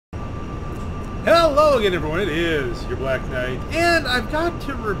Hello again, everyone. It is your Black Knight, and I've got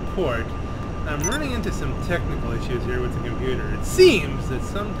to report I'm running into some technical issues here with the computer. It seems that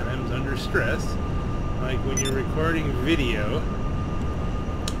sometimes under stress, like when you're recording video,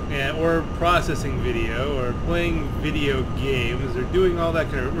 or processing video, or playing video games, or doing all that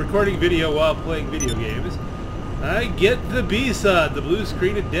kind of recording video while playing video games, I get the B-SOD, the blue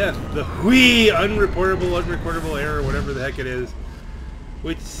screen of death, the unrecordable error, whatever the heck it is.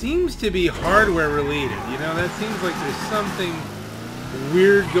 Which seems to be hardware related. You know, that seems like there's something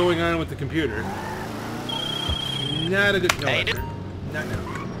weird going on with the computer. Not a good... No, not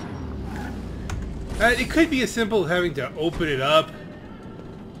now. It could be as simple as having to open it up.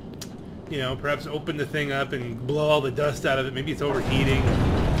 You know, perhaps open the thing up and blow all the dust out of it. Maybe it's overheating.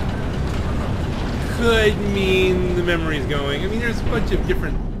 Could mean the memory's going. I mean, there's a bunch of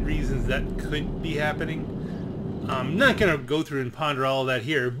different reasons that could be happening. I'm not going to go through and ponder all of that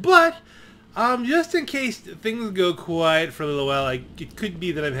here, but just in case things go quiet for a little while, it could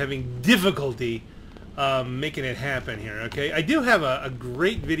be that I'm having difficulty making it happen here, okay? I do have a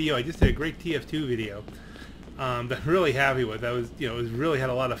great video. I just did a great TF2 video that I'm really happy with. That was, you know, it really had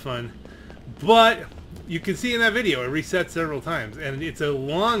a lot of fun. But you can see in that video, it resets several times, and it's a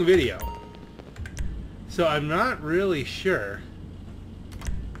long video. So I'm not really sure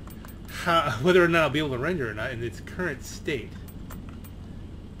whether or not I'll be able to render or not in its current state.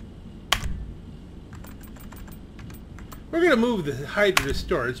 We're going to move the Hydra to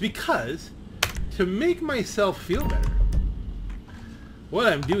storage because, to make myself feel better, what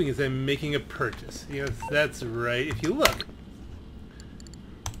I'm doing is I'm making a purchase. Yes, that's right. If you look,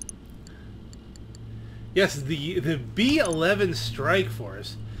 yes, the B11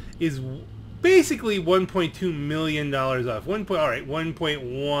 Strikeforce is basically $1.2 million off.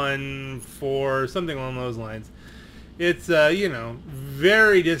 1.14, something along those lines. It's you know,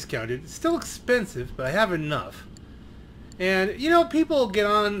 very discounted. It's still expensive, but I have enough. And you know, people get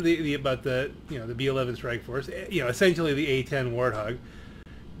on about the the B11 Strikeforce, you know, essentially the A10 Warthog,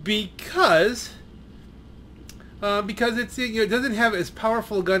 because it's, you know, it doesn't have as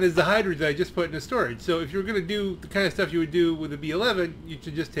powerful a gun as the Hydra that I just put into storage. So if you're going to do the kind of stuff you would do with the B11, you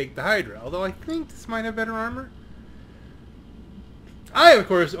should just take the Hydra. Although I think this might have better armor. I, of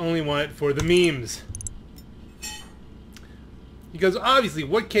course, only want it for the memes. Because obviously,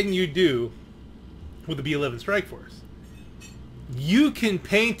 what can you do with the B11 Strikeforce? You can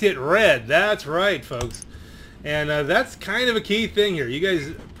paint it red. That's right, folks. And that's kind of a key thing here. You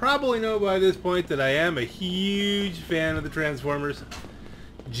guys probably know by this point that I am a huge fan of the Transformers.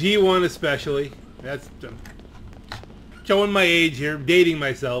 G1 especially. That's showing my age here, dating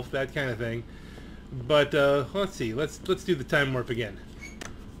myself, that kind of thing. But let's see. Let's do the time warp again.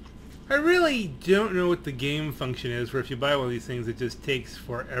 I really don't know what the game function is where if you buy one of these things it just takes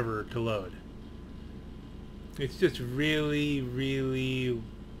forever to load. It's just really, really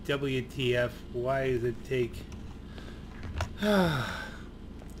WTF. Why does it take...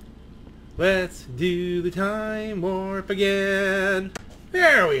 Let's do the time warp again.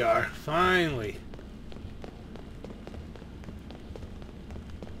 There we are, finally.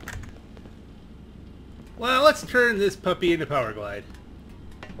 Well, let's turn this puppy into Powerglide.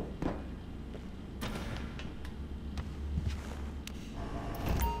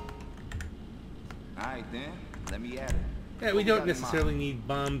 Alright then, let me at it. Yeah, we don't necessarily need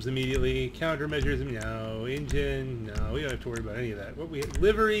bombs immediately. Countermeasures, no. Engine, no. We don't have to worry about any of that. What we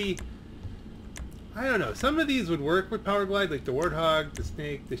livery, I don't know. Some of these would work with Powerglide, like the Warthog, the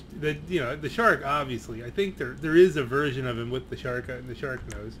Snake, the you know, the Shark. Obviously, I think there is a version of him with the Shark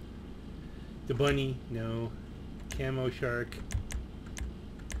nose. The Bunny, no. Camo Shark,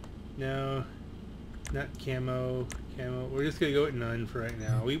 no. Not camo. We're just gonna go with none for right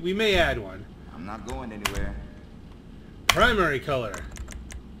now. We may add one. I'm not going anywhere. Primary color.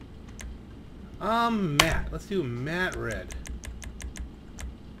 Matte. Let's do matte red.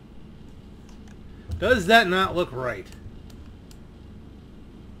 Does that not look right?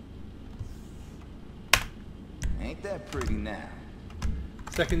 Ain't that pretty now?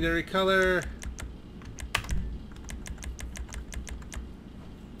 Secondary color.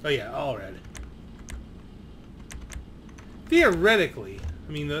 Oh yeah, all red. Theoretically,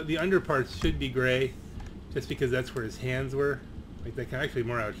 I mean the underparts should be gray. Just because that's where his hands were. Like, they can actually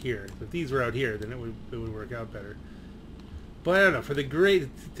more out here. So if these were out here, then it would work out better. But I don't know, for the gray,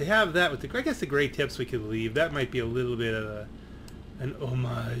 to have that with the, I guess the gray tips we could leave. That might be a little bit of an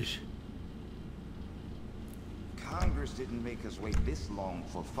homage. Congress didn't make us wait this long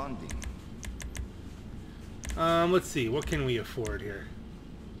for funding. Let's see, what can we afford here?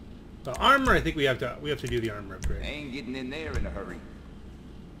 The armor, I think we have to do the armor upgrade. I ain't getting in there in a hurry.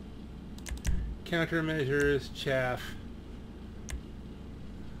 Countermeasures, chaff.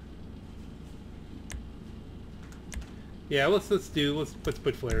 Yeah, let's put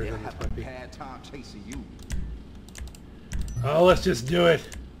flares on this puppy. Time chasing you. Oh, let's just do it.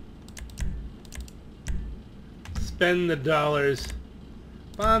 Spend the dollars.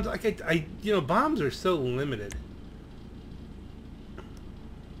 Bombs, you know, bombs are so limited.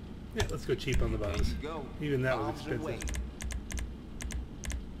 Yeah, let's go cheap on the bombs. Even that was expensive.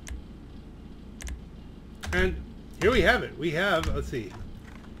 And here we have it. We have, let's see,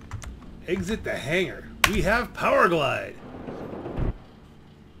 exit the hangar. We have Powerglide.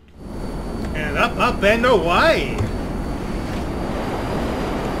 And up, up, and away.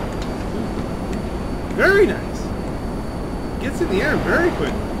 Very nice. Gets in the air very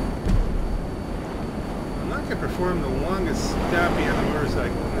quickly. I'm not going to perform the longest stopping on a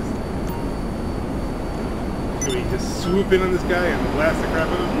motorcycle. Do we just swoop in on this guy and blast the crap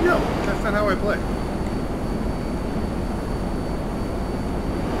out of him? No, that's not how I play.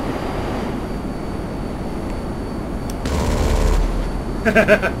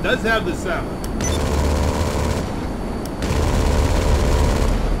 Does have the sound.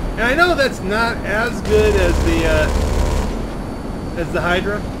 And I know that's not as good as the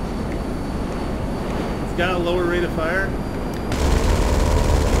Hydra. It's got a lower rate of fire.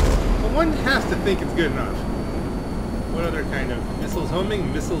 But one has to think it's good enough. What other kind of missiles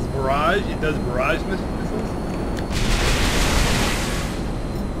homing? Missiles barrage? It does barrage missiles?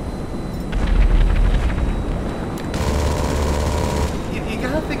 You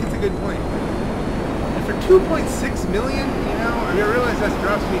gotta think it's a good point. And for 2.6 million, you know, I mean, I realize that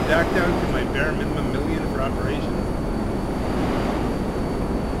drops me back down to my bare minimum million for operations.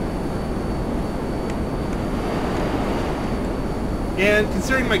 And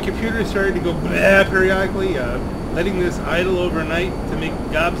considering my computer started to go blah periodically, letting this idle overnight to make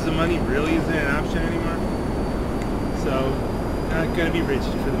gobs of money really isn't an option anymore. So, not going to be rich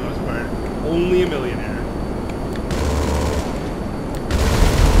for the most part. Only a millionaire.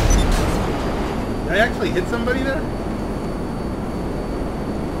 Did I actually hit somebody there?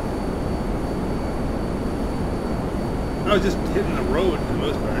 I was just hitting the road for the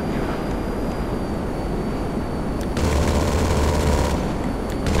most part, you know.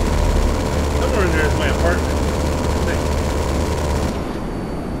 Somewhere in there is my apartment.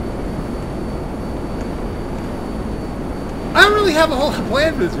 I don't really have a whole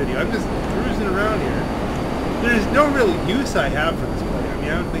plan for this video. I'm just cruising around here. There's no real use I have for this play. I mean,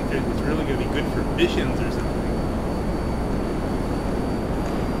 I don't think that it's really going to be good for missions or something.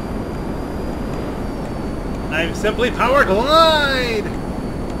 I'm simply Powerglide!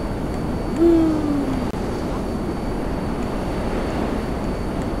 Woo!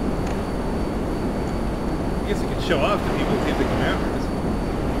 I guess we could show off to people and see if they come after us.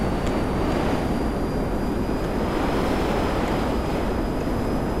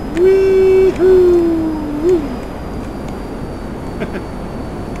 Wee-hoo!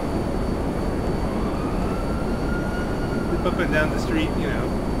 Zip up and down the street, you know.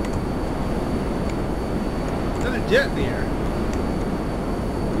 Another jet in the air.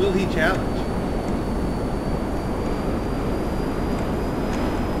 Will he challenge?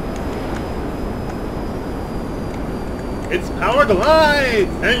 It's Powerglide!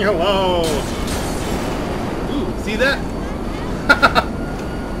 Saying hello! Ooh, see that?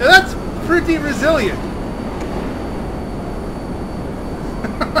 Now that's pretty resilient.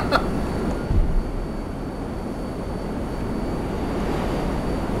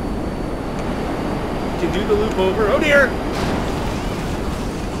 Can do the loop over. Oh dear!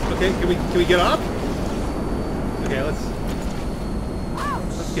 Okay, can we get off? Okay, let's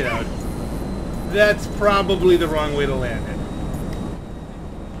get out. That's probably the wrong way to land it.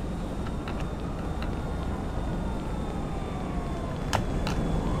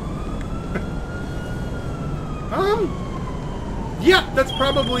 Yeah, that's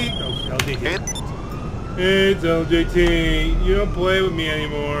probably... Oh, LJT. It's LJT. You don't play with me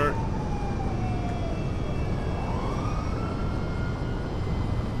anymore.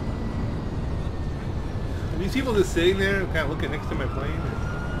 Are these people just sitting there kind of looking next to my plane?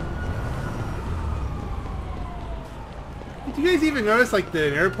 Did you guys even notice, like, that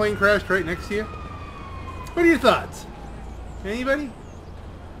an airplane crashed right next to you? What are your thoughts? Anybody?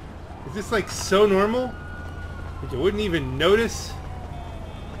 Is this, like, so normal? You wouldn't even notice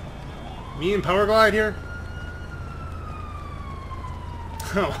me and Powerglide here?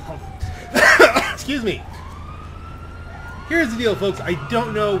 Oh, excuse me. Here's the deal, folks. I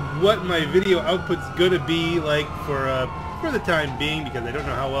don't know what my video output's gonna be like for the time being, because I don't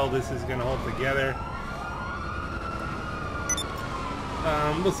know how well this is gonna hold together.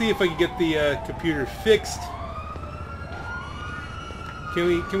 We'll see if I can get the computer fixed.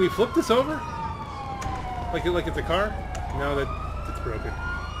 Can we flip this over? Like it's a car? No, that's broken.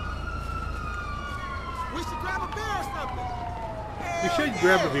 We should grab a beer or something. We should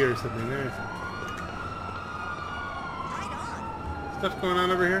grab a beer or something. There's stuff going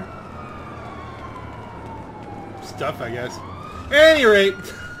on over here. Stuff, I guess. At any rate,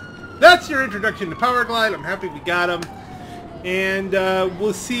 that's your introduction to Powerglide. I'm happy we got them. And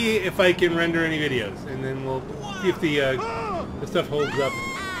we'll see if I can render any videos. And then we'll see if the stuff holds up.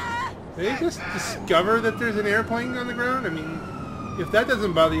 Did they just discover that there's an airplane on the ground? I mean, if that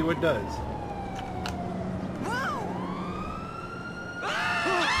doesn't bother you, what does?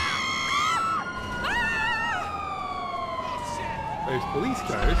 There's police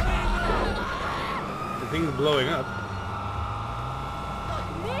cars. The thing's blowing up.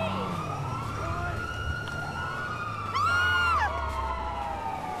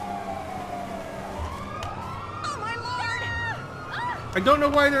 I don't know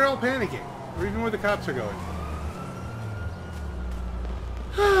why they're all panicking, or even where the cops are going.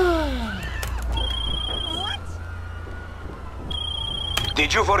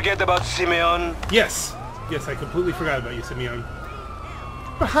 Did you forget about Simeon? Yes. Yes, I completely forgot about you, Simeon.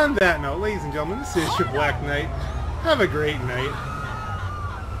 But on that note, ladies and gentlemen, this is your Black Knight. Have a great night.